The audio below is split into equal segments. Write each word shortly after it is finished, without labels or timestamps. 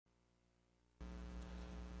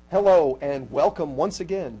Hello and welcome once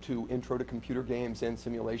again to Intro to Computer Games and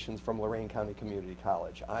Simulations from Lorain County Community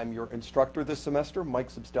College. I'm your instructor this semester,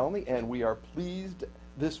 Mike Substelny, and we are pleased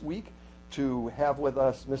this week to have with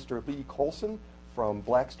us Mr. Lee Kolczun from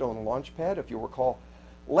Blackstone Launchpad. If you recall,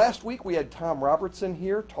 last week we had Tom Robertson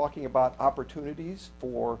here talking about opportunities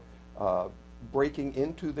for breaking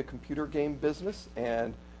into the computer game business,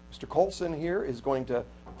 and Mr. Kolczun here is going to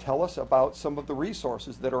tell us about some of the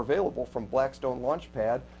resources that are available from Blackstone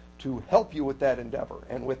Launchpad to help you with that endeavor.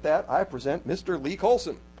 And with that, I present Mr. Lee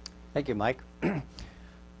Kolczun. Thank you, Mike.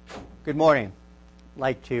 Good morning. I'd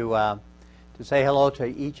like to say hello to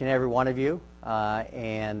each and every one of you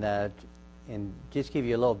and just give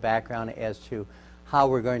you a little background as to how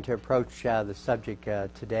we're going to approach the subject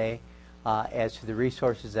today as to the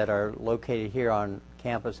resources that are located here on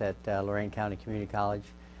campus at Lorain County Community College,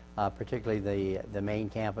 particularly the main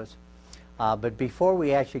campus. But before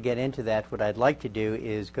we actually get into that, what I'd like to do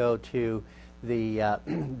is go to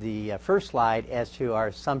the first slide as to our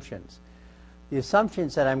assumptions. The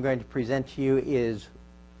assumptions that I'm going to present to you is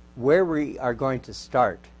where we are going to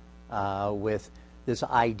start with this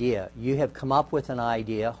idea. You have come up with an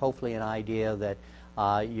idea, hopefully an idea that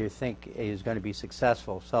you think is going to be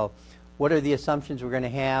successful. So what are the assumptions we're going to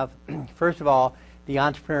have? First of all, the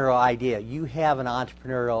entrepreneurial idea. You have an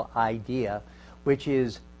entrepreneurial idea which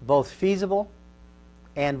is both feasible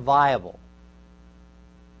and viable.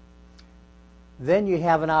 Then you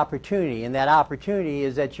have an opportunity, and that opportunity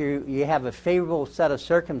is that you have a favorable set of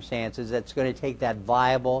circumstances that's going to take that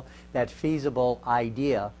viable, that feasible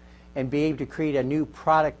idea and be able to create a new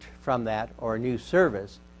product from that, or a new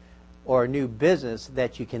service, or a new business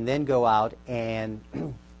that you can then go out and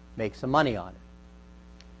make some money on it.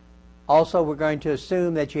 Also, we're going to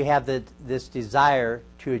assume that you have this desire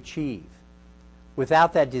to achieve.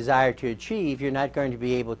 Without that desire to achieve, you're not going to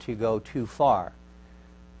be able to go too far.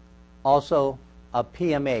 Also, a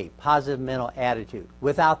PMA, positive mental attitude.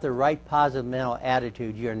 Without the right positive mental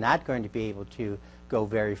attitude, you're not going to be able to go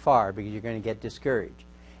very far because you're going to get discouraged.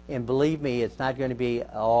 And believe me, it's not going to be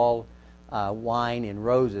all wine and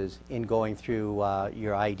roses in going through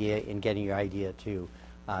your idea and getting your idea to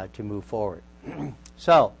move forward.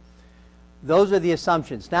 So, those are the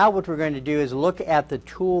assumptions. Now what we're going to do is look at the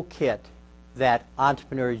toolkit that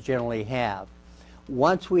entrepreneurs generally have.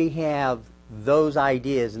 Once we have those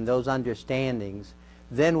ideas and those understandings,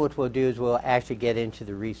 then what we'll do is we'll actually get into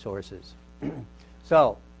the resources.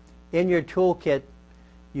 So, in your toolkit,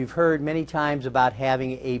 you've heard many times about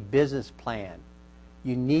having a business plan.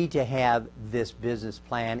 You need to have this business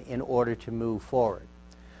plan in order to move forward.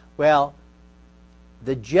 Well,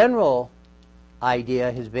 the general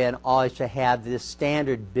idea has been always to have this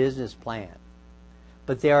standard business plan.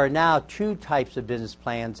 But there are now two types of business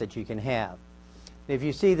plans that you can have. If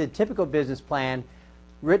you see the typical business plan,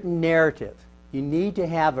 written narrative. You need to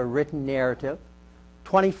have a written narrative,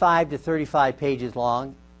 25 to 35 pages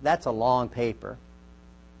long. That's a long paper.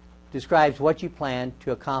 Describes what you plan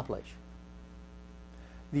to accomplish.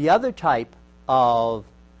 The other type of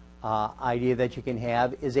idea that you can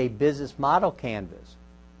have is a business model canvas.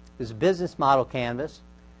 This business model canvas,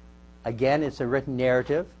 again, it's a written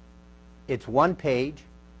narrative. It's one page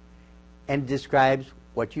and describes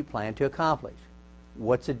what you plan to accomplish.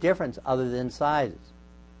 What's the difference other than sizes?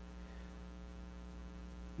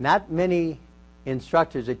 Not many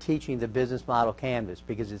instructors are teaching the business model canvas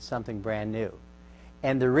because it's something brand new.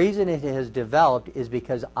 And the reason it has developed is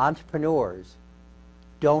because entrepreneurs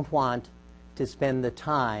don't want to spend the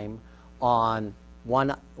time on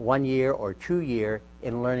one year or 2 year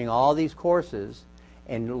in learning all these courses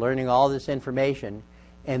and learning all this information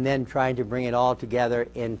and then trying to bring it all together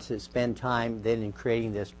and to spend time then in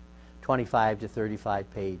creating this 25 to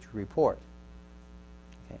 35 page report.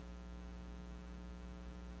 Okay.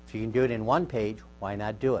 If you can do it in one page, why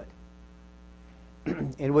not do it?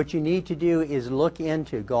 And what you need to do is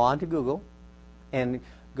go onto Google and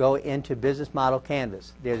go into Business Model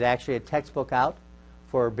Canvas. There's actually a textbook out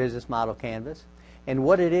for Business Model Canvas. And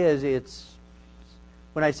what it is,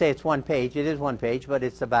 when I say it's one page, it is one page, but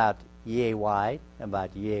it's about yay wide,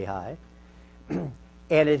 about yay high. And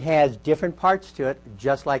it has different parts to it,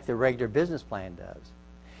 just like the regular business plan does.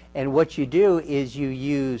 And what you do is you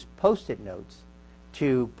use Post-it notes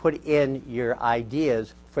to put in your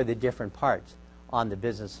ideas for the different parts on the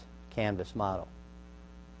business canvas model.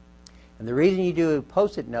 And the reason you do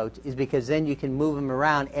Post-it notes is because then you can move them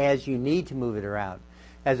around as you need to move it around,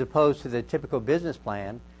 as opposed to the typical business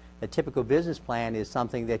plan. A typical business plan is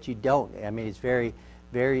something that you don't. I mean, it's very,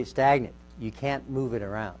 very stagnant. You can't move it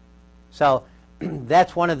around. So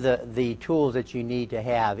that's one of the tools that you need to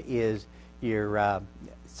have is your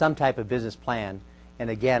some type of business plan And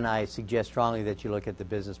again, I suggest strongly that you look at the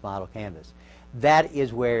business model canvas. That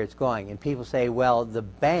is where it's going. And people say, well, the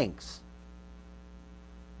banks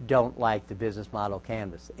don't like the business model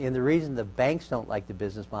canvas. And the reason the banks don't like the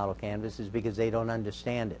business model canvas is because they don't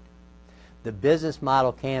understand it. The business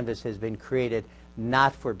model canvas has been created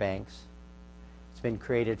not for banks. It's been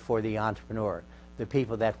created for the entrepreneur, the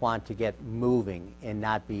people that want to get moving and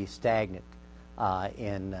not be stagnant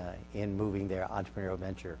in moving their entrepreneurial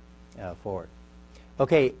venture forward.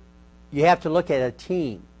 Okay, you have to look at a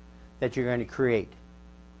team that you're going to create.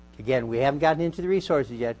 Again, we haven't gotten into the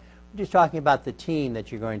resources yet. We're just talking about the team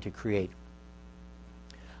that you're going to create.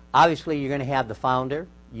 Obviously, you're going to have the founder,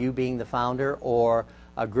 you being the founder, or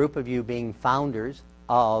a group of you being founders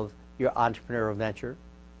of your entrepreneurial venture.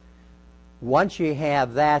 Once you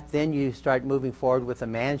have that, then you start moving forward with a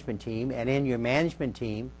management team, and in your management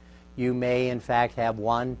team, you may in fact have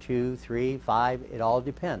 1, 2, 3, 5, it all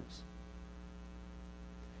depends.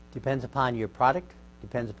 Depends upon your product,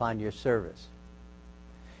 depends upon your service.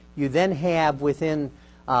 You then have within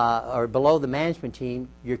or below the management team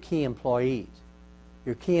your key employees.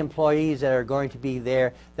 Your key employees that are going to be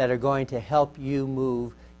there that are going to help you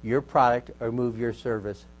move your product or move your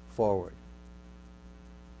service forward.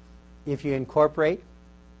 If you incorporate,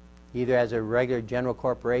 either as a regular general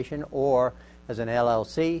corporation or as an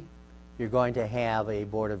LLC, you're going to have a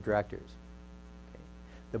board of directors. Okay.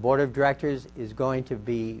 The board of directors is going to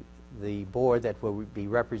be the board that will be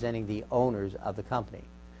representing the owners of the company.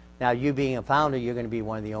 Now, you being a founder, you're going to be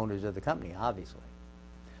one of the owners of the company, obviously.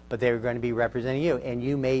 But they're going to be representing you, and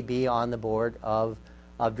you may be on the board of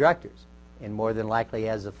directors. And more than likely,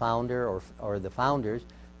 as the founder or the founders,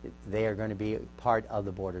 they are going to be part of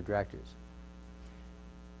the board of directors.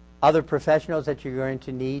 Other professionals that you're going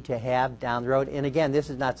to need to have down the road, and again,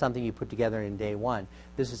 this is not something you put together in day one.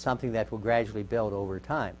 This is something that will gradually build over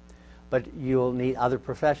time. But you'll need other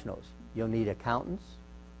professionals. You'll need accountants.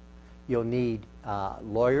 You'll need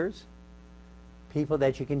lawyers, people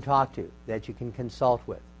that you can talk to, that you can consult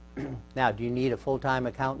with. Now, do you need a full-time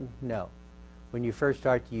accountant? No. When you first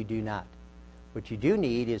start, you do not. What you do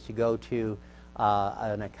need is to go to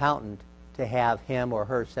an accountant to have him or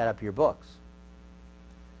her set up your books.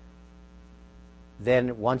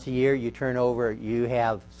 Then once a year you turn over, you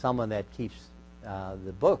have someone that keeps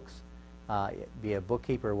the books, be a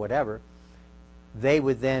bookkeeper or whatever. They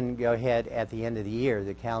would then go ahead at the end of the year,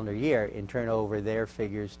 the calendar year, and turn over their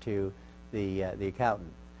figures to the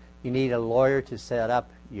accountant. You need a lawyer to set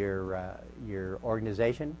up your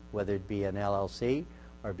organization, whether it be an LLC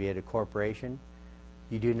or be it a corporation.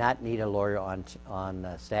 You do not need a lawyer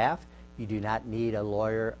on staff. You do not need a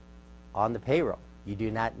lawyer on the payroll. You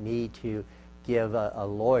do not need to give a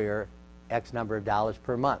lawyer X number of dollars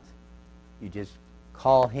per month. You just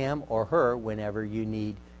call him or her whenever you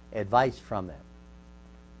need advice from them.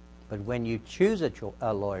 But when you choose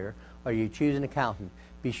a lawyer or you choose an accountant,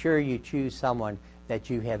 be sure you choose someone that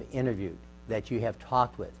you have interviewed, that you have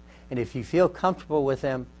talked with. And if you feel comfortable with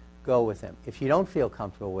them, go with them. If you don't feel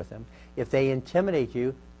comfortable with them, if they intimidate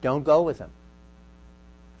you, don't go with them.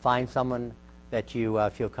 Find someone that you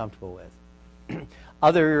feel comfortable with.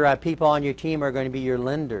 Other people on your team are going to be your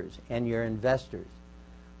lenders and your investors.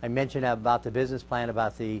 I mentioned about the business plan,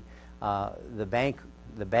 about the bank.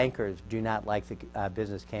 The bankers do not like the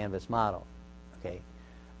business canvas model. Okay,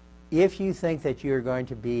 if you think that you're going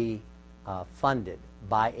to be funded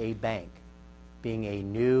by a bank, being a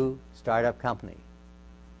new startup company,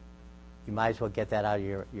 you might as well get that out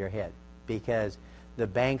of your head, because the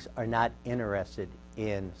banks are not interested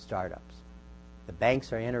in startups. The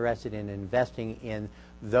banks are interested in investing in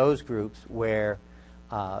those groups where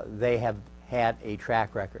they have had a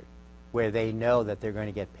track record, where they know that they're going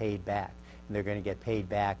to get paid back. And they're going to get paid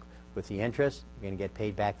back with the interest, they're going to get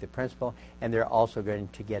paid back the principal, and they're also going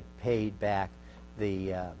to get paid back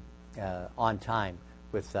the on time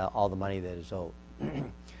with all the money that is owed.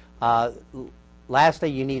 Lastly,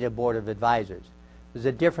 you need a board of advisors. There's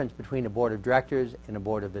a difference between a board of directors and a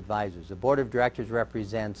board of advisors. The board of directors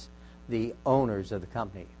represents the owners of the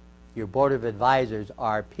company. Your board of advisors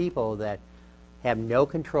are people that have no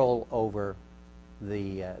control over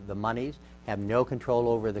the monies, have no control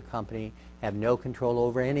over the company, have no control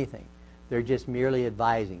over anything. They're just merely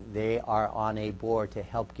advising. They are on a board to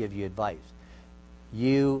help give you advice.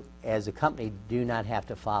 You, as a company, do not have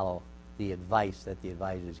to follow the advice that the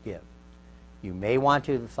advisors give. You may want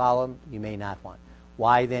to follow them, you may not want.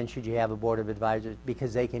 Why then should you have a board of advisors?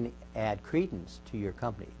 Because they can add credence to your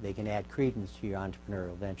company. They can add credence to your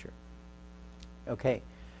entrepreneurial venture. Okay.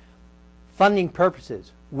 Funding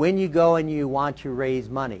purposes. When you go and you want to raise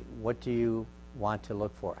money, what do you want to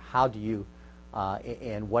look for? How do you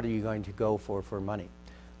and what are you going to go for money.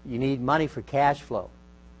 You need money for cash flow.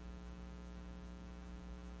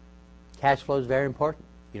 Cash flow is very important.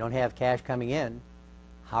 You don't have cash coming in,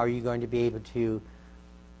 how are you going to be able to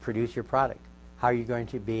produce your product? How are you going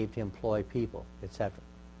to be able to employ people, etc.?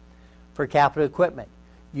 For capital equipment,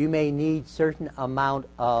 you may need certain amount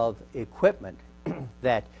of equipment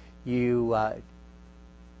that you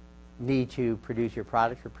need to produce your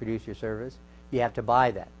product or produce your service. You have to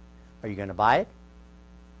buy that. Are you going to buy it?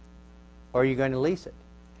 Or are you going to lease it?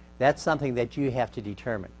 That's something that you have to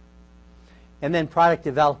determine. And then product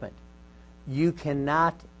development. You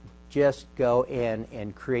cannot just go in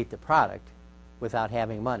and create the product without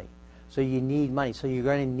having money. So you need money. So you're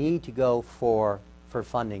going to need to go for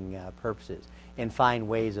funding purposes and find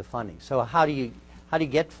ways of funding. So how do you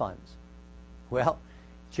get funds? Well,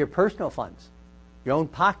 it's your personal funds, your own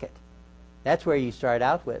pocket. That's where you start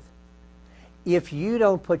out with. If you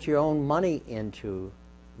don't put your own money into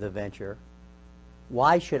the venture,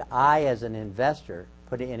 why should I, as an investor,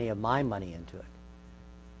 put any of my money into it?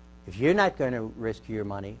 If you're not going to risk your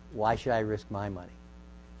money, why should I risk my money?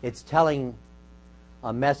 It's telling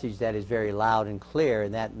a message that is very loud and clear,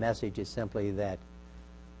 and that message is simply that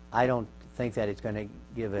I don't think that it's going to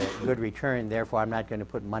give a good return, therefore I'm not going to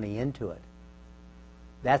put money into it.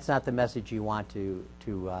 That's not the message you want to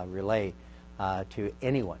relay to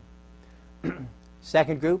anyone.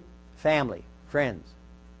 Second group, family, friends,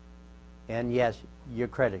 and yes, your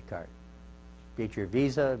credit card. Be it your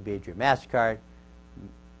Visa, be it your MasterCard,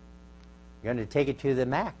 you're going to take it to the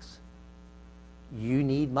max. You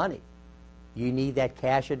need money. You need that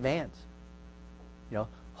cash advance. You know,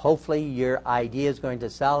 hopefully your idea is going to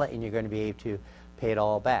sell it and you're going to be able to pay it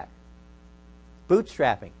all back.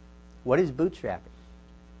 Bootstrapping. What is bootstrapping?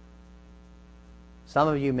 Some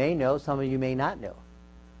of you may know, some of you may not know.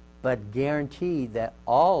 But guaranteed that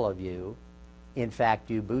all of you, in fact,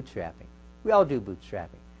 do bootstrapping. We all do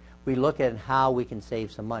bootstrapping. We look at how we can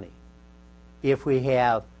save some money. If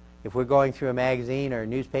we're going through a magazine or a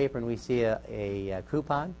newspaper and we see a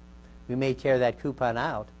coupon, we may tear that coupon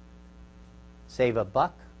out, save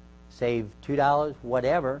 $1, save $2,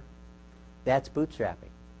 whatever. That's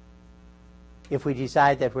bootstrapping. If we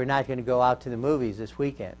decide that we're not going to go out to the movies this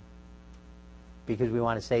weekend because we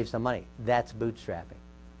want to save some money, that's bootstrapping.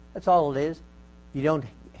 That's all it is. You don't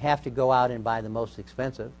have to go out and buy the most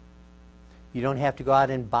expensive. You don't have to go out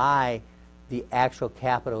and buy the actual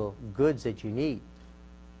capital goods that you need.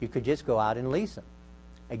 You could just go out and lease them.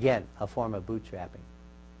 Again, a form of bootstrapping.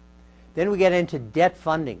 Then we get into debt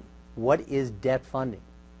funding. What is debt funding?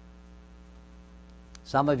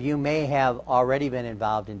 Some of you may have already been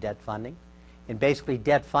involved in debt funding. And basically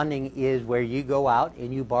debt funding is where you go out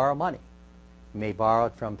and you borrow money. You may borrow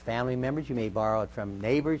it from family members. You may borrow it from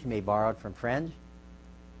neighbors. You may borrow it from friends.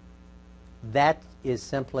 That is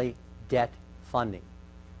simply debt funding.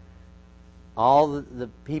 All the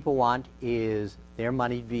people want is their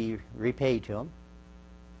money to be repaid to them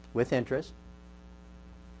with interest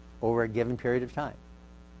over a given period of time.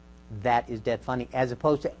 That is debt funding, as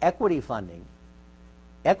opposed to equity funding.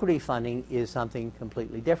 Equity funding is something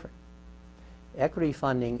completely different. Equity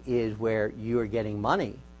funding is where you are getting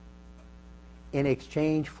money in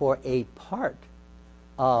exchange for a part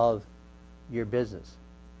of your business.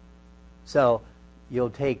 So you'll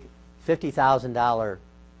take $50,000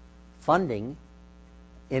 funding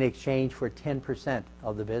in exchange for 10%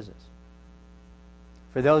 of the business.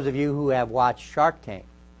 For those of you who have watched Shark Tank,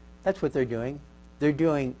 that's what they're doing. They're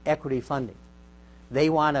doing equity funding. They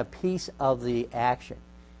want a piece of the action.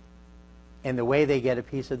 And the way they get a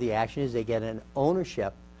piece of the action is they get an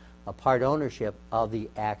ownership, a part ownership of the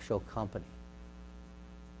actual company.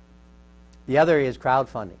 The other is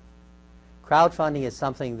crowdfunding. Crowdfunding is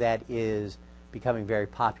something that is becoming very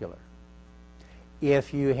popular.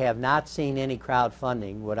 If you have not seen any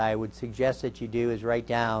crowdfunding, what I would suggest that you do is write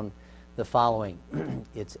down the following.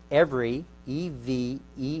 It's every, EveryKey.com.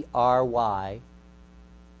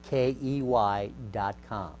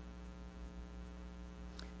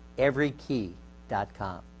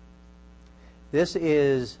 Everykey.com. This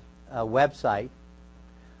is a website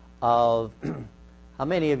of how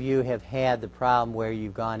many of you have had the problem where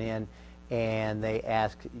you've gone in and they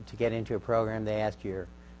ask to get into a program, they ask your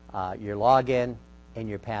login and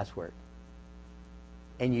your password,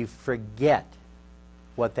 and you forget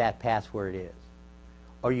what that password is,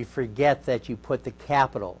 or you forget that you put the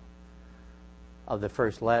capital of the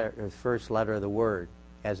first letter of the word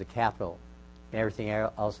as a capital and everything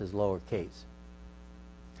else is lowercase.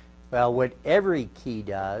 Well, what Every Key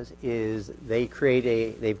does is they've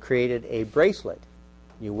created a bracelet.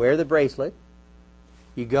 You wear the bracelet,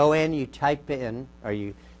 you go in, you type in, or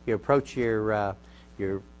you You approach your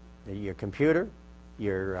computer,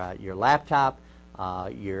 your laptop,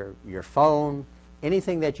 your phone,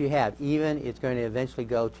 anything that you have. Even it's going to eventually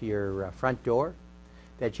go to your front door.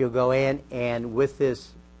 That you'll go in, and with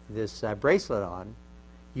this bracelet on,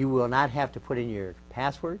 you will not have to put in your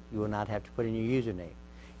password. You will not have to put in your username.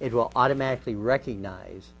 It will automatically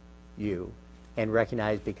recognize you, and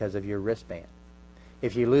recognize because of your wristband.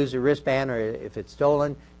 If you lose the wristband or if it's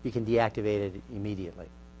stolen, you can deactivate it immediately.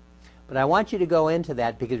 But I want you to go into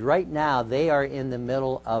that because right now they are in the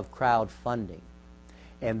middle of crowdfunding.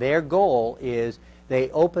 And their goal is, they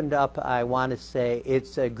opened up, I want to say,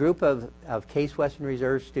 it's a group of Case Western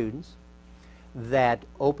Reserve students that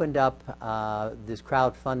opened up this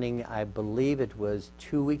crowdfunding, I believe it was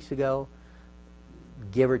 2 weeks ago,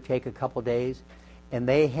 give or take a couple days. And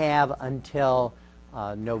they have until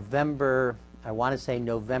November, I want to say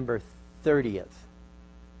November 30th,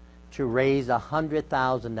 to raise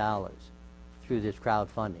 $100,000 through this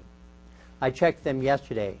crowdfunding. I checked them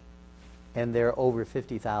yesterday, and they're over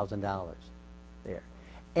 $50,000 there.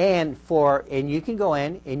 And you can go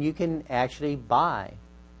in and you can actually buy,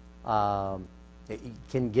 you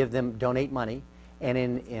can give them, donate money, and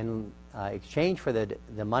in exchange for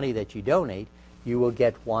the money that you donate, you will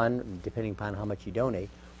get one, depending upon how much you donate,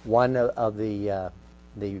 one of the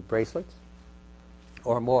bracelets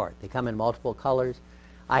or more. They come in multiple colors.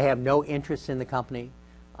 I have no interest in the company.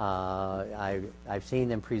 I've seen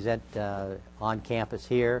them present on campus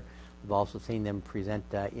here. I've also seen them present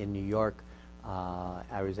in New York.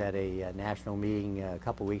 I was at a national meeting a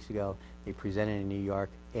couple weeks ago. They presented in New York,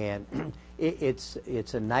 and it's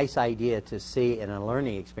a nice idea to see, and a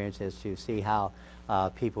learning experience is to see how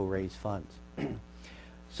people raise funds.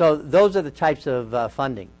 So those are the types of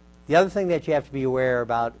funding. The other thing that you have to be aware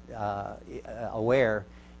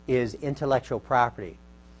is intellectual property.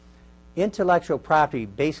 Intellectual property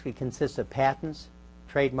basically consists of patents,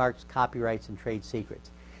 trademarks, copyrights, and trade secrets.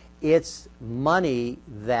 It's money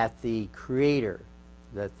that the creator,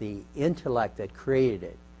 that the intellect that created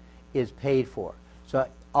it, is paid for. So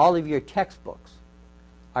all of your textbooks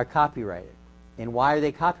are copyrighted. And why are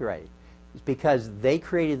they copyrighted? It's because they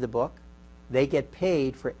created the book. They get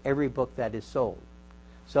paid for every book that is sold.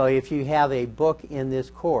 So if you have a book in this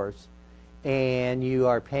course and you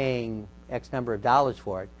are paying X number of dollars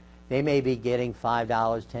for it, they may be getting $5,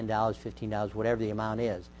 $10, $15, whatever the amount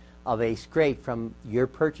is, of a scrape from your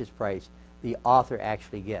purchase price the author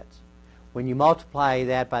actually gets. When you multiply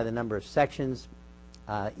that by the number of sections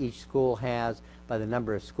each school has, by the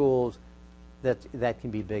number of schools, that can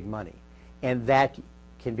be big money. And that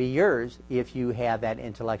can be yours if you have that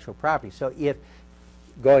intellectual property. So if,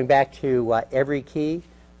 going back to every key,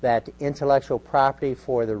 that intellectual property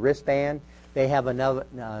for the wristband, they have a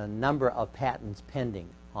number of patents pending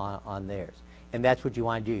on theirs. And that's what you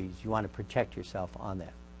want to do, is you want to protect yourself on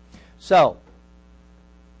that. So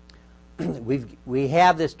we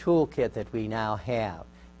have this toolkit that we now have,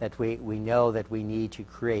 that we know that we need to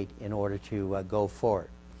create in order to go forward.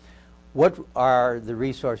 What are the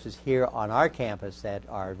resources here on our campus that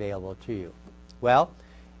are available to you? Well,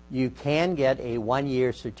 you can get a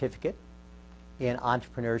 1-year certificate in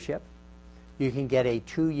entrepreneurship. You can get a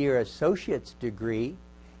 2-year associate's degree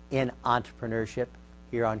in entrepreneurship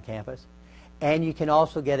here on campus. And you can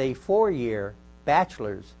also get a 4-year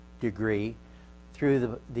bachelor's degree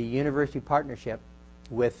through the university partnership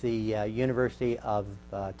with the University of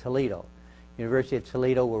Toledo. University of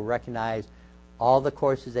Toledo will recognize all the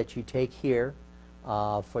courses that you take here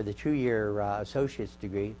for the 2-year associate's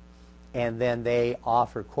degree, and then they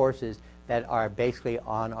offer courses that are basically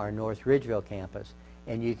on our North Ridgeville campus,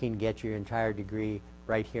 and you can get your entire degree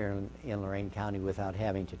right here in Lorain County without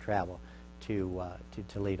having to travel to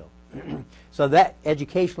Toledo. So that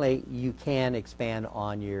educationally, you can expand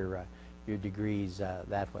on your degrees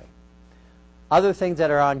that way. Other things that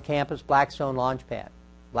are on campus, Blackstone Launchpad.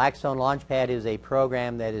 Blackstone Launchpad is a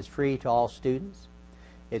program that is free to all students.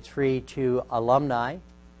 It's free to alumni.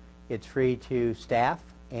 It's free to staff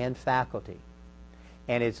and faculty.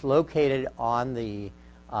 And it's located on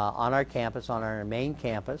our campus, on our main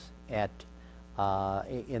campus, in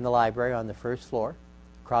the library on the first floor,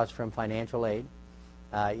 across from financial aid.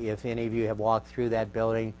 If any of you have walked through that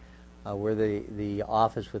building, we're the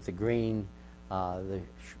office with the green,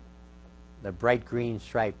 the bright green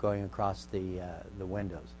stripe going across the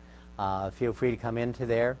windows. Feel free to come into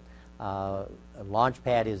there.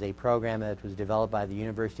 Launchpad is a program that was developed by the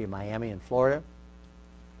University of Miami in Florida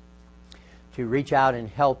to reach out and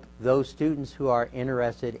help those students who are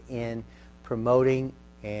interested in promoting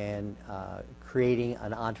and creating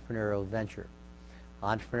an entrepreneurial venture.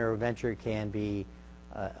 Entrepreneurial venture can be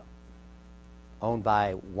owned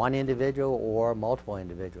by one individual or multiple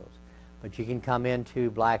individuals. But you can come into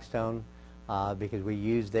Blackstone because we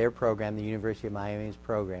use their program, the University of Miami's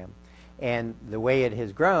program. And the way it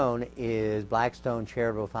has grown is Blackstone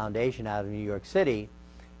Charitable Foundation out of New York City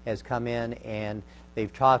has come in and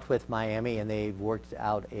they've talked with Miami and they've worked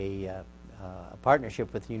out a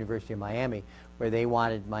partnership with the University of Miami where they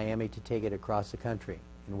wanted Miami to take it across the country.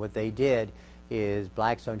 And what they did is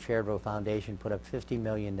Blackstone Charitable Foundation put up $50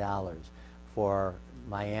 million for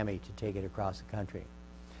Miami to take it across the country.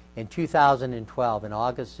 In 2012, in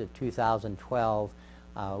August of 2012,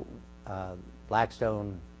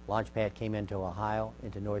 Blackstone Launchpad came into Ohio,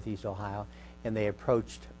 into Northeast Ohio, and they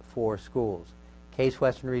approached 4 schools: Case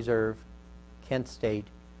Western Reserve, Kent State,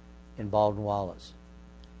 and Baldwin-Wallace.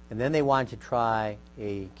 And then they wanted to try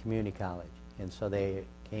a community college, and so they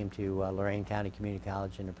came to Lorain County Community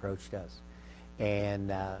College and approached us.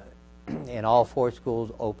 And all 4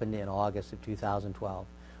 schools opened in August of 2012.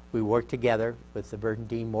 We worked together with the Burton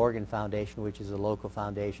D. Morgan Foundation, which is a local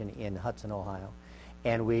foundation in Hudson, Ohio,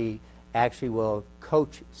 and we actually will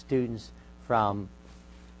coach students from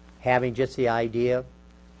having just the idea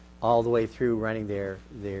all the way through running their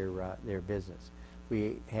business.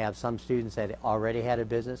 We have some students that already had a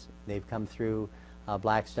business. They've come through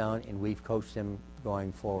Blackstone, and we've coached them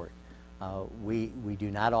going forward. We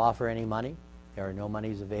do not offer any money. There are no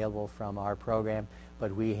monies available from our program,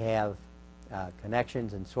 but we have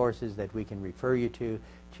connections and sources that we can refer you to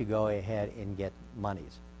go ahead and get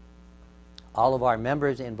monies. All of our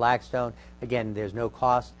members in Blackstone, again, there's no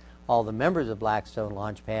cost. All the members of Blackstone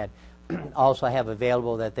Launchpad also have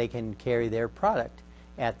available that they can carry their product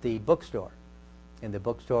at the bookstore. And the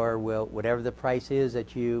bookstore will, whatever the price is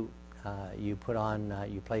that you put on,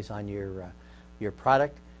 you place on your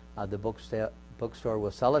product, the bookstore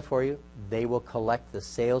will sell it for you. They will collect the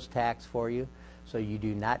sales tax for you, so you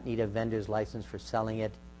do not need a vendor's license for selling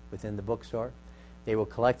it within the bookstore. They will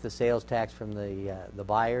collect the sales tax from the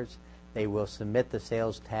buyers. They will submit the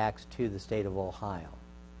sales tax to the state of Ohio.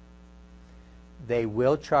 They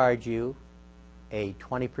will charge you a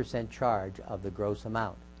 20% charge of the gross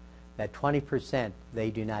amount. That 20%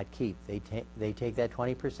 they do not keep. They take that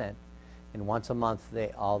 20%, and once a month,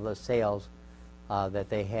 all the sales that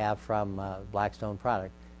they have from Blackstone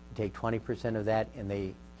product, they take 20% of that and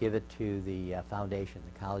they give it to the foundation,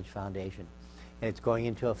 the college foundation. And it's going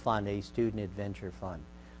into a fund, a student adventure fund,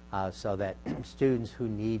 so that students who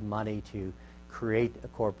need money to create a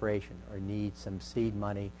corporation or need some seed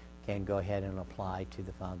money can go ahead and apply to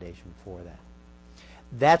the foundation for that.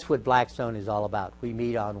 That's what Blackstone is all about. We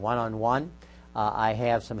meet on one-on-one. I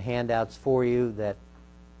have some handouts for you that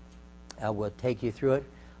will take you through it.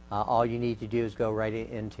 All you need to do is go right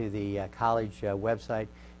into the college website,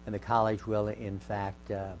 and the college will, in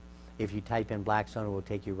fact, if you type in Blackstone, it will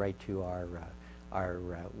take you right to our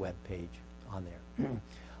web page on there.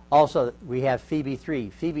 Also, we have Phoebe 3.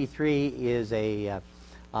 Phoebe 3 is a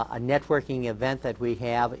networking event that we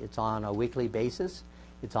have. It's on a weekly basis.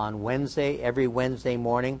 It's on Wednesday, every Wednesday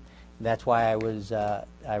morning. That's why I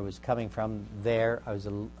was coming from there. I was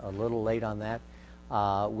a little late on that.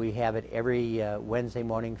 We have it every Wednesday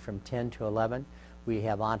morning from 10 to 11. We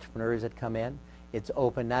have entrepreneurs that come in. It's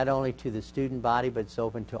open not only to the student body, but it's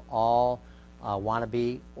open to all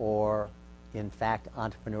wannabe or, in fact,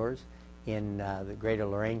 entrepreneurs in the greater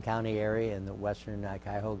Lorain County area and the western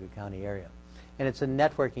Cuyahoga County area. And it's a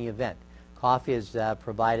networking event. Coffee is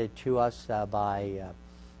provided to us by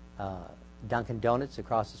Dunkin' Donuts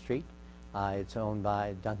across the street. It's owned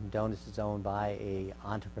by, Dunkin' Donuts is owned by an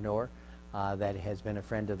entrepreneur that has been a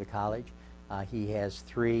friend of the college. He has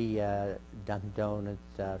 3 Dunkin'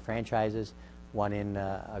 Donuts franchises, one in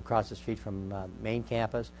across the street from main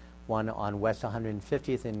campus, one on West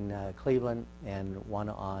 150th in Cleveland, and one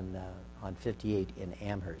on 58 in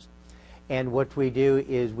Amherst. And what we do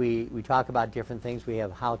is we talk about different things. We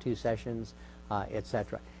have how-to sessions,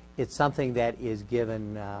 etc. It's something that is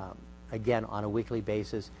given, again, on a weekly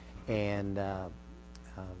basis, and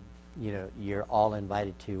you know, you're all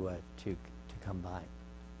invited to come by.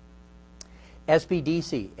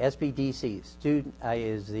 SBDC student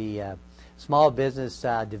is the Small Business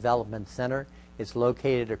Development Center. It's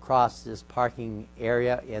located across this parking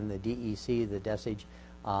area in the DEC, the Desage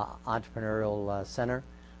Entrepreneurial Center,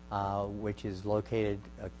 which is located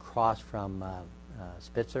across from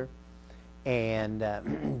Spitzer. And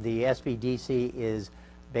the SBDC is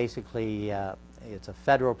basically, it's a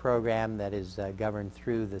federal program that is governed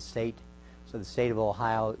through the state. So the state of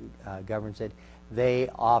Ohio governs it. They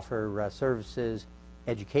offer services,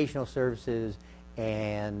 educational services,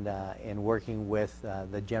 and working with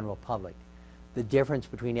the general public. The difference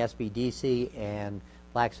between SBDC and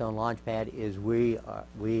Blackstone Launchpad is we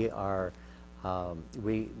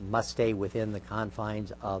must stay within the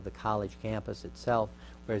confines of the college campus itself,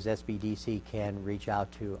 whereas SBDC can reach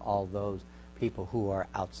out to all those people who are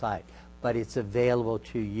outside. But it's available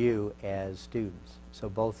to you as students. So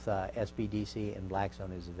both SBDC and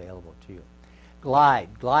Blackstone is available to you.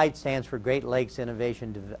 GLIDE. GLIDE stands for Great Lakes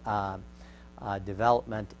Innovation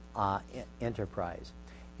Development Enterprise.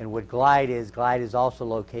 And what GLIDE is also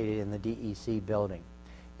located in the DEC building.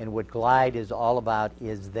 And what GLIDE is all about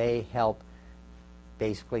is they help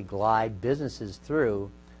basically glide businesses through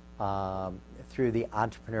the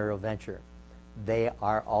entrepreneurial venture. They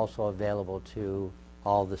are also available to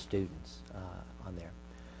all the students on there.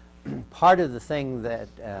 Part of the thing that,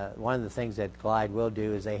 one of the things that GLIDE will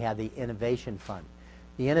do is they have the Innovation Fund.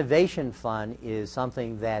 The Innovation Fund is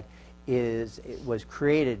something that it was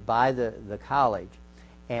created by the college,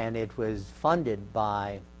 and it was funded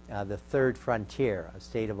by the Third Frontier, a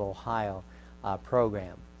state of Ohio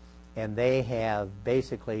program. And they have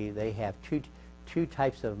two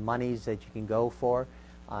types of monies that you can go for.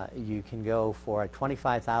 You can go for a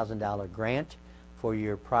 $25,000 grant for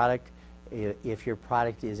your product if your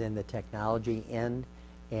product is in the technology end,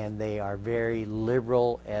 and they are very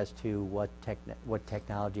liberal as to what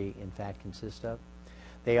technology in fact consists of.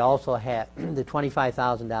 They also have the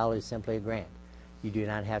 $25,000 is simply a grant. You do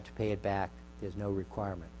not have to pay it back. There's no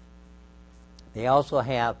requirement. They also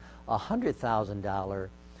have a $100,000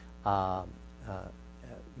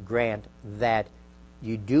 grant that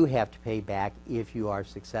you do have to pay back if you are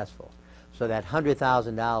successful. So that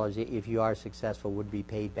 $100,000, if you are successful, would be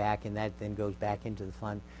paid back, and that then goes back into the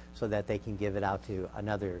fund so that they can give it out to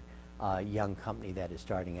another young company that is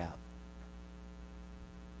starting out.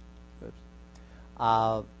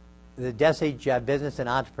 The Desage Business and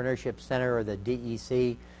Entrepreneurship Center, or the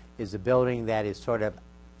DEC, is a building that is sort of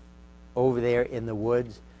over there in the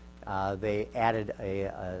woods. They added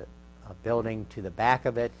a building to the back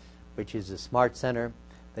of it, which is the Smart Center.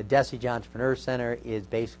 The Desage Entrepreneur Center is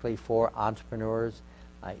basically for entrepreneurs.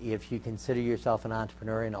 If you consider yourself an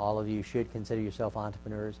entrepreneur, and all of you should consider yourself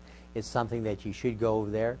entrepreneurs, it's something that you should go over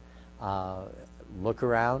there, look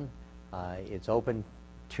around. It's open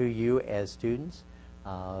to you as students.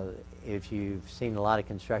 If you've seen a lot of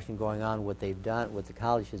construction going on, what the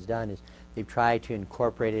college has done is they've tried to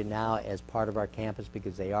incorporate it now as part of our campus,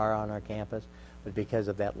 because they are on our campus, but because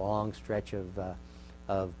of that long stretch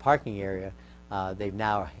of parking area, they've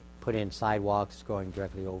now put in sidewalks going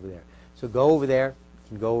directly over there. So go over there. You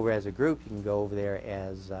can go over as a group. You can go over there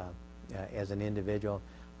as an individual.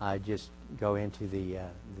 Just go into the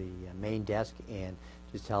main desk and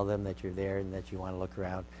just tell them that you're there and that you want to look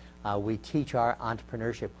around. We teach our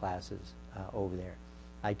entrepreneurship classes over there.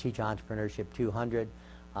 I teach Entrepreneurship 200,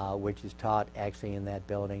 which is taught actually in that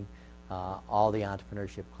building. All the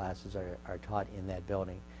entrepreneurship classes are taught in that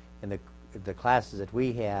building. And the classes that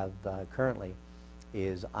we have currently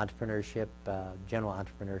is entrepreneurship, general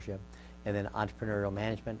entrepreneurship, and then entrepreneurial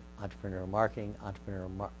management, entrepreneurial marketing,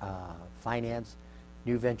 entrepreneurial finance,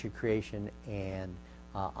 new venture creation, and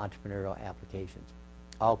entrepreneurial applications.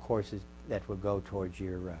 All courses that will go towards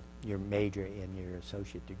your major in your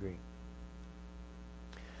associate degree.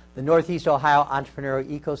 The Northeast Ohio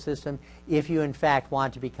Entrepreneurial Ecosystem. If you in fact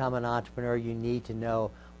want to become an entrepreneur, you need to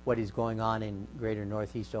know what is going on in greater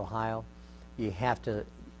Northeast Ohio. You have to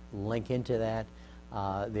link into that.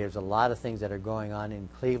 There's a lot of things that are going on in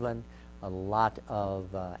Cleveland, a lot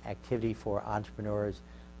of activity for entrepreneurs.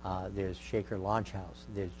 There's Shaker Launch House,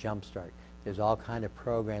 there's Jumpstart. There's all kind of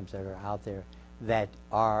programs that are out there that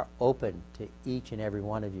are open to each and every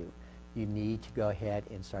one of you. You need to go ahead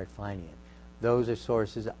and start finding it. Those are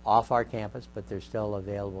sources off our campus, but they're still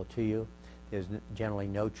available to you. There's generally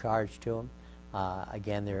no charge to them.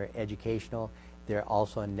 Again, they're educational. They're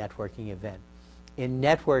also a networking event. In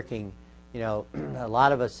networking, you know, a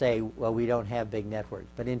lot of us say, well, we don't have big networks.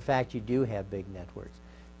 But in fact, you do have big networks.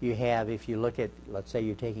 You have, if you look at, let's say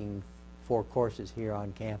you're taking 4 courses here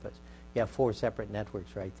on campus, you have 4 separate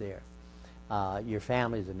networks right there. Your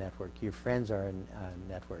family is a network. Your friends are a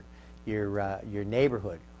network. Your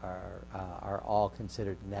neighborhood are all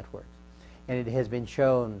considered networks. And it has been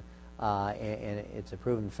shown, and it's a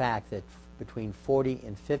proven fact, that between 40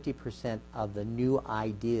 and 50% of the new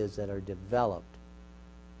ideas that are developed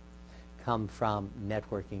come from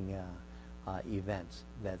networking events.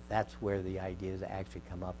 That's where the ideas actually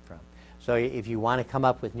come up from. So if you want to come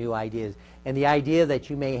up with new ideas, and the idea that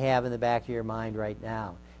you may have in the back of your mind right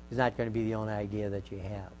now is not going to be the only idea that you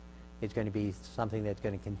have. It's going to be something that's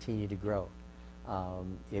going to continue to grow.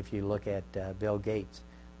 If you look at Bill Gates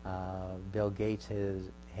has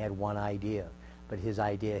had one idea, but his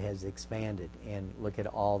idea has expanded, and look at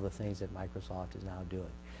all the things that Microsoft is now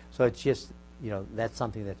doing. So it's just, that's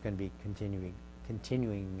something that's going to be continuing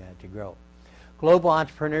to grow. Global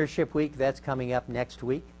Entrepreneurship Week, that's coming up next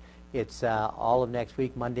week. It's all of next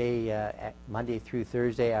week, Monday through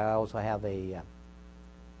Thursday. I also have a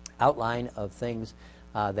outline of things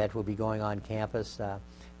that will be going on campus.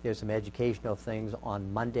 There's some educational things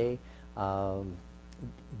on Monday.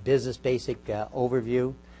 Business basic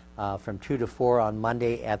overview from 2 to 4 on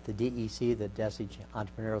Monday at the DEC, the Desage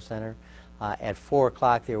Entrepreneurial Center. At 4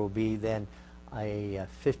 o'clock there will be then a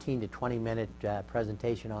 15 to 20 minute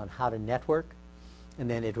presentation on how to network, and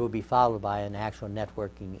then it will be followed by an actual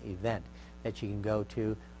networking event that you can go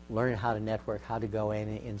to, learn how to network, how to go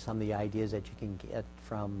in some of the ideas that you can get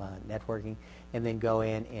from networking, and then go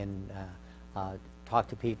in and talk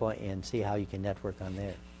to people and see how you can network on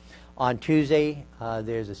there. On Tuesday,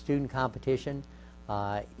 there's a student competition.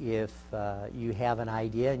 If you have an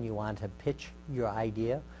idea and you want to pitch your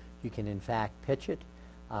idea, you can in fact pitch it.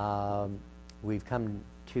 We've come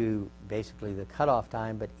to basically the cutoff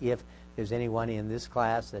time, but if there's anyone in this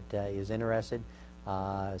class that is interested,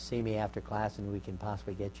 see me after class and we can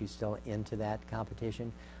possibly get you still into that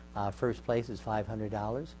competition. First place is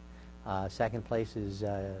 $500. Second place is,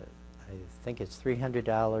 I think it's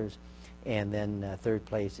 $300. And then third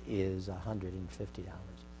place is $150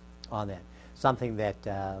 on that. Something that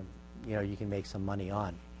you can make some money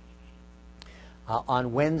on.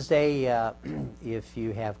 On Wednesday, if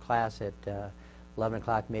you have class at 11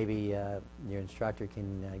 o'clock, maybe your instructor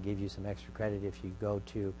can give you some extra credit if you go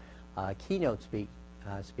to a keynote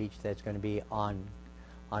speech that's going to be on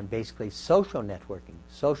basically social networking.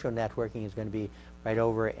 Social networking is going to be right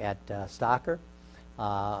over at Stocker.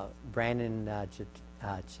 Brandon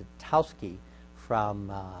Chitowski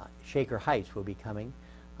from Shaker Heights will be coming.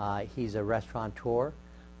 He's a restaurateur.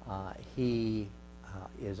 He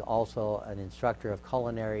is also an instructor of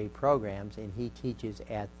culinary programs, and he teaches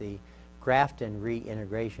at the Grafton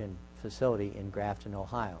Reintegration Facility in Grafton,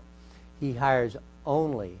 Ohio. He hires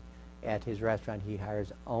only, at his restaurant, he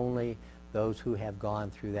hires only those who have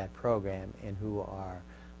gone through that program and who are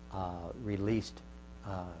released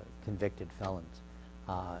convicted felons.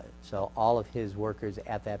 So all of his workers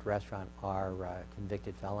at that restaurant are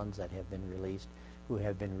convicted felons that have been released, who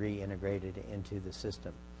have been reintegrated into the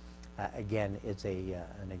system. Again, it's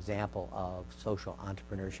an example of social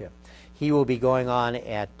entrepreneurship. He will be going on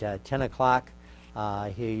at 10 o'clock.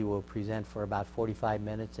 He will present for about 45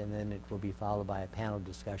 minutes, and then it will be followed by a panel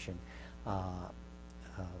discussion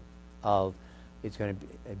it's going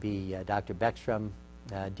to be Dr. Beckstrom,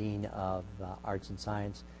 Dean of Arts and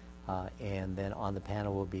Science, and then on the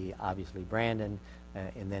panel will be obviously Brandon,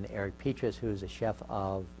 and then Eric Petrus, who is a chef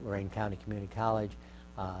of Lorain County Community College,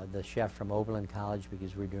 the chef from Oberlin College,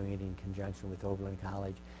 because we're doing it in conjunction with Oberlin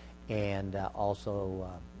College, and also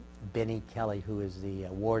Benny Kelly, who is the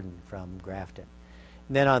warden from Grafton.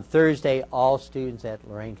 And then on Thursday, all students at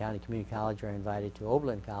Lorain County Community College are invited to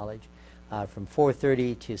Oberlin College from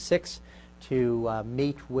 4:30 to 6 to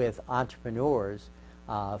meet with entrepreneurs,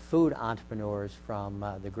 food entrepreneurs from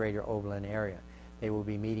the greater Oberlin area. They will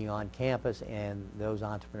be meeting on campus, and those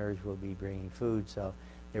entrepreneurs will be bringing food, so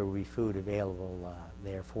there will be food available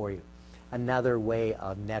there for you. Another way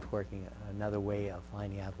of networking, another way of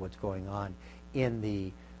finding out what's going on in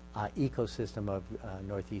the ecosystem of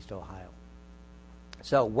Northeast Ohio.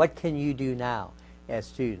 So what can you do now as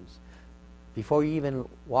students? Before you even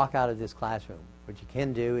walk out of this classroom, what you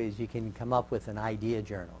can do is you can come up with an idea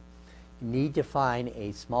journal. You need to find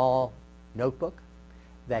a small notebook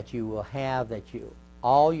that you will have,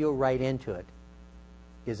 all you'll write into it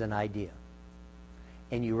is an idea.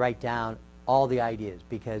 And you write down all the ideas,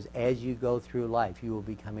 because as you go through life, you will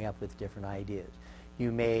be coming up with different ideas.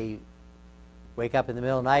 You may wake up in the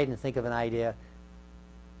middle of the night and think of an idea,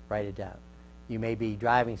 write it down. You may be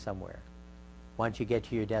driving somewhere. Once you get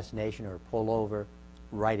to your destination or pull over,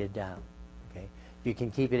 write it down. Okay? You can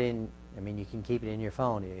keep it in, you can keep it in your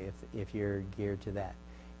phone if you're geared to that.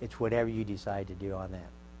 It's whatever you decide to do on that,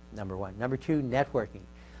 number one. Number two, networking.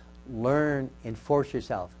 Learn and force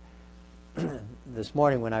yourself. This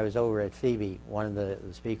morning when I was over at Phoebe, one of the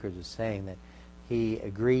speakers was saying that he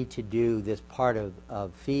agreed to do this part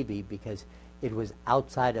of Phoebe because it was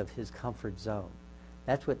outside of his comfort zone.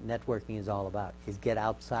 That's what networking is all about, is get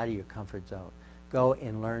outside of your comfort zone. Go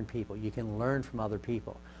and learn people. You can learn from other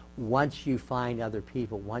people. Once you find other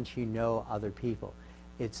people, once you know other people,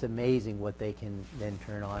 it's amazing what they can then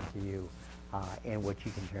turn on to you and what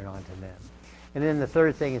you can turn on to them. And then the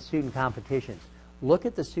third thing is student competitions. Look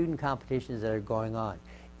at the student competitions that are going on.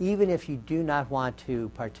 Even if you do not want to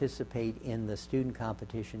participate in the student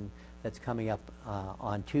competition that's coming up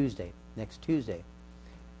on Tuesday, next Tuesday.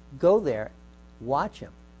 Go there, watch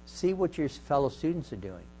them, see what your fellow students are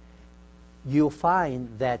doing. You'll find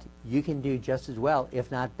that you can do just as well,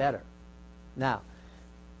 if not better. Now,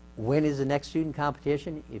 when is the next student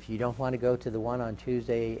competition? If you don't want to go to the one on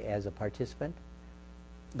Tuesday as a participant,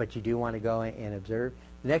 but you do want to go and observe,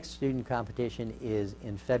 the next student competition is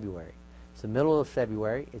in February. It's the middle of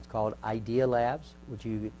February. It's called Idea Labs. What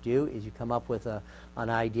you do is you come up with an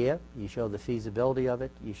idea, you show the feasibility of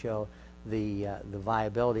it, you show the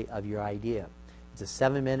viability of your idea. It's a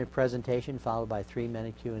 7-minute presentation followed by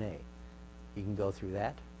 3-minute Q&A. You can go through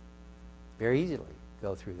that. Very easily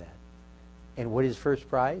go through that. And what is first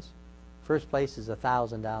prize? First place is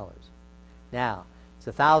 $1,000. Now, it's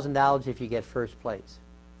 $1,000 if you get first place.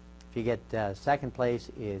 If you get second place,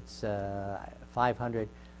 it's $500.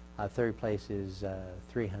 Third place is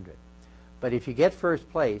 $300. But if you get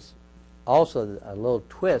first place, also a little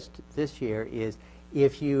twist this year is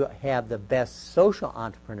if you have the best social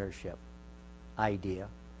entrepreneurship idea,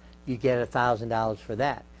 you get $1,000 for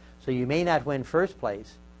that. So you may not win first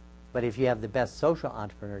place, but if you have the best social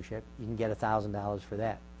entrepreneurship, you can get $1,000 for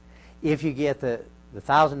that. If you get the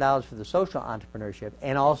 $1,000 for the social entrepreneurship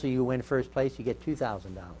and also you win first place, you get $2,000.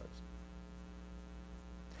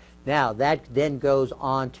 Now, that then goes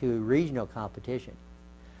on to regional competition.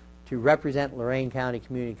 To represent Lorain County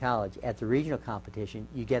Community College at the regional competition,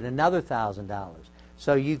 you get another $1,000.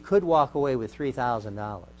 So you could walk away with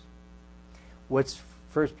 $3,000. What's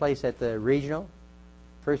first place at the regional?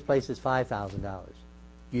 First place is $5,000.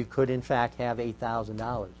 You could, in fact, have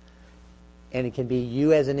 $8,000. And it can be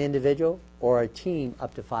you as an individual or a team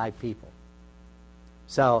up to 5 people.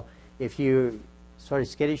 So if you're sort of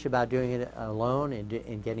skittish about doing it alone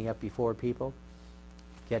and getting up before people,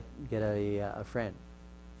 get a friend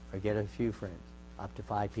or get a few friends, up to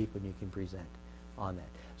 5 people, and you can present on that.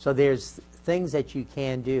 So there's things that you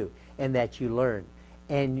can do and that you learn.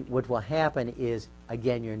 And what will happen is,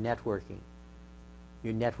 again, you're networking.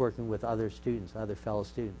 You're networking with other students, other fellow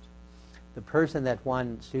students. The person that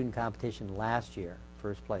won student competition last year,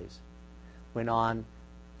 first place, went on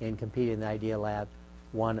and competed in the Idea Lab,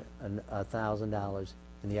 won $1,000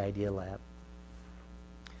 in the Idea Lab.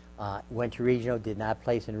 Went to regional, did not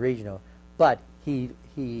place in regional, but he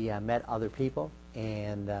met other people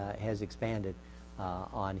and has expanded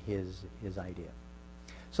on his idea.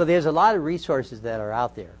 So there's a lot of resources that are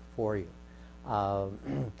out there for you.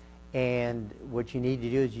 And what you need to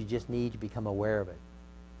do is you just need to become aware of it.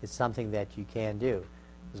 It's something that you can do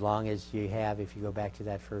as long as you have, if you go back to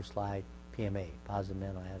that first slide, PMA, positive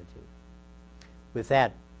mental attitude. With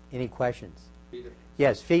that, any questions? Peter.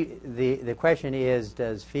 Yes, the question is,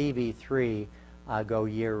 does Phoebe 3 go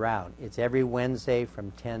year-round? It's every Wednesday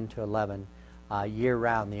from 10 to 11,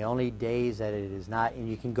 year-round. The only days that it is not, and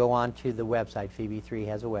you can go on to the website, Phoebe 3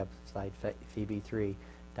 has a website,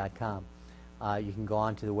 phoebe3.com. You can go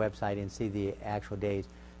on to the website and see the actual days.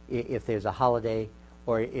 If there's a holiday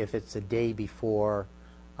or if it's the day before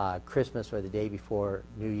Christmas or the day before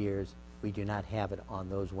New Year's, we do not have it on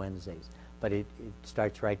those Wednesdays. But it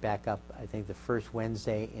starts right back up. I think the first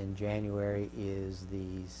Wednesday in January is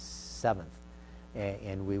the 7th,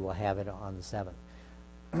 and we will have it on the 7th.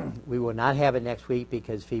 We will not have it next week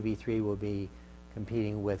because Phoebe 3 will be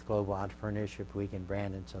competing with Global Entrepreneurship Week in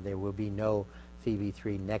Brandon, so there will be no Phoebe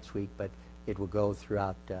 3 next week, but it will go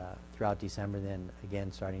throughout December, then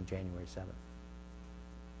again starting January 7th.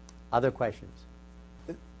 Other questions?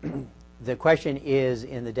 The question is,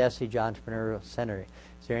 in the Destige Entrepreneurial Center,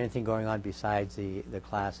 is there anything going on besides the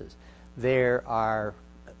classes? There are,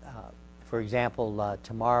 for example,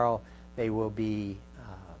 tomorrow they will be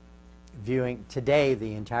viewing. Today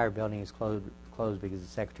the entire building is closed because the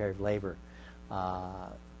Secretary of Labor for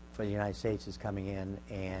the United States is coming in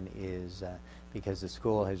and is, because the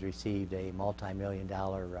school has received a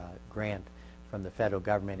multi-million-dollar grant from the federal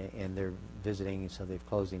government, and they're visiting, so they've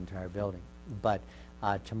closed the entire building. But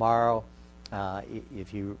tomorrow,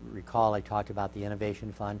 if you recall, I talked about the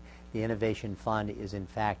Innovation Fund. The Innovation Fund is in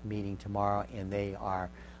fact meeting tomorrow, and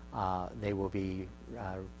they will be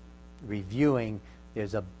reviewing.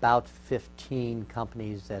 There's about 15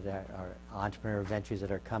 companies that are entrepreneurial ventures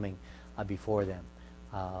that are coming before them.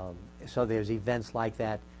 So there's events like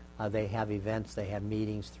that. They have events, they have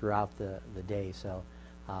meetings throughout the day. So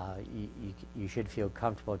you should feel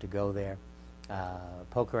comfortable to go there,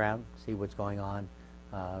 poke around, see what's going on.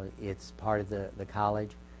 It's part of the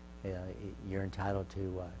college. You're entitled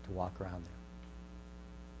to walk around there.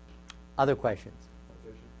 Other questions?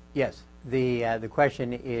 Yes. The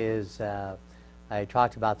question is, I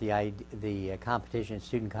talked about the competition,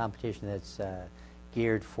 student competition that's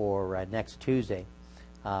geared for next Tuesday.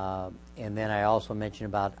 And then I also mentioned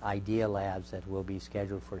about idea labs that will be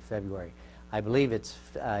scheduled for February. I believe it's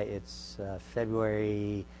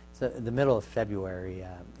February, the middle of February,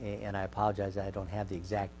 and I apologize I don't have the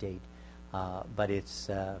exact date, but it's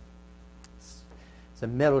the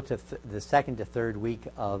middle to the second to third week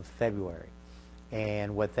of February.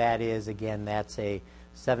 And what that is, again, that's a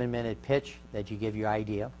 7-minute pitch that you give your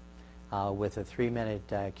idea with a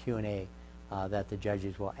 3-minute Q&A that the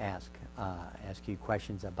judges will ask you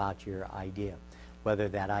questions about your idea, whether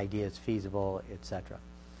that idea is feasible, etc.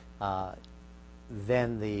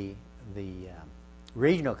 Then the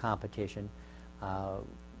regional competition,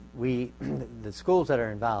 the schools that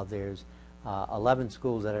are involved, there's 11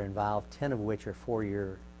 schools that are involved, 10 of which are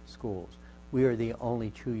 4-year schools. We are the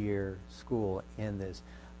only 2-year school in this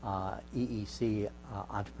EEC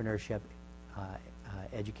Entrepreneurship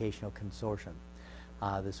Educational Consortium.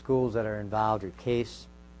 The schools that are involved are Case,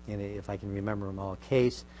 if I can remember them all,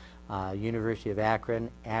 Case, University of Akron,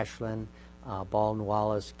 Ashland, Baldwin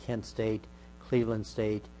Wallace, Kent State, Cleveland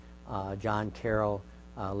State, John Carroll,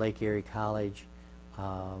 Lake Erie College,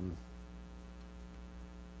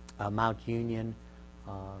 Mount Union.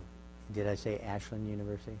 Did I say Ashland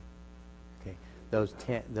University? Okay, those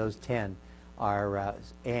 10 are,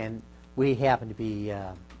 and we happen to be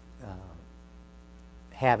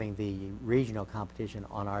having the regional competition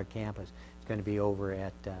on our campus. It's going to be over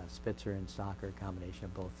at Spitzer and Stocker, a combination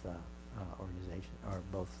of both organizations or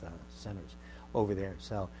both centers over there.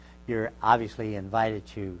 So you're obviously invited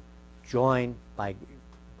to join by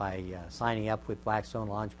signing up with Blackstone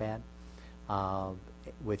Launchpad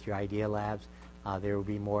with your idea labs. There will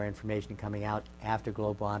be more information coming out after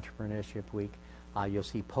Global Entrepreneurship Week. You'll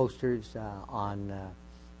see posters on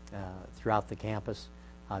throughout the campus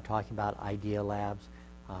talking about idea labs.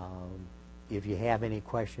 If you have any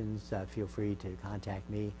questions, feel free to contact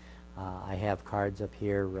me. I have cards up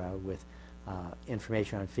here with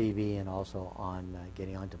information on Phoebe and also on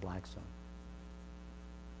getting onto Blackstone.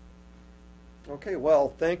 Okay,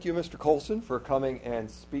 well, thank you, Mr. Kolczun, for coming and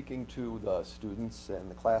speaking to the students and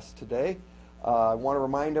the class today. I want to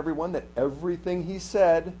remind everyone that everything he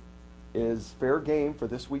said is fair game for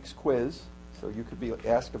this week's quiz, so you could be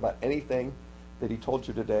asked about anything that he told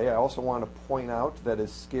you today. I also want to point out that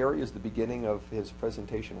as scary as the beginning of his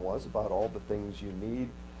presentation was about all the things you need,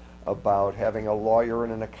 about having a lawyer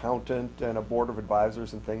and an accountant and a board of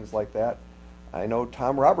advisors and things like that, I know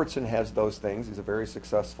Tom Robertson has those things. He's a very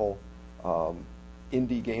successful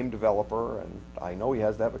indie game developer, and I know he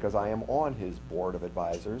has that because I am on his board of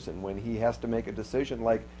advisors, and when he has to make a decision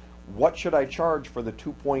like, what should I charge for the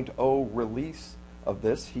 2.0 release of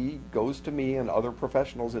this, he goes to me and other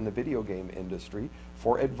professionals in the video game industry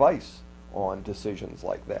for advice on decisions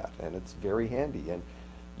like that, and it's very handy. And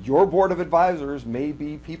your board of advisors may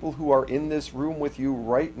be people who are in this room with you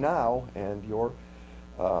right now, and your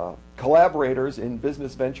collaborators in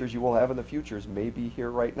business ventures you will have in the futures may be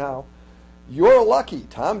here right now. You're lucky.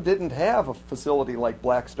 Tom didn't have a facility like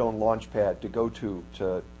Blackstone Launchpad to go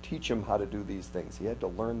to teach him how to do these things. He had to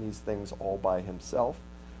learn these things all by himself.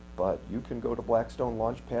 But you can go to Blackstone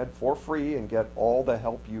Launchpad for free and get all the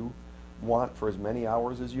help you want for as many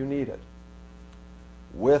hours as you need it.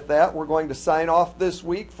 With that, we're going to sign off this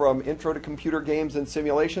week from Intro to Computer Games and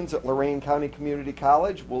Simulations at Lorain County Community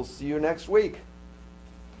College. We'll see you next week.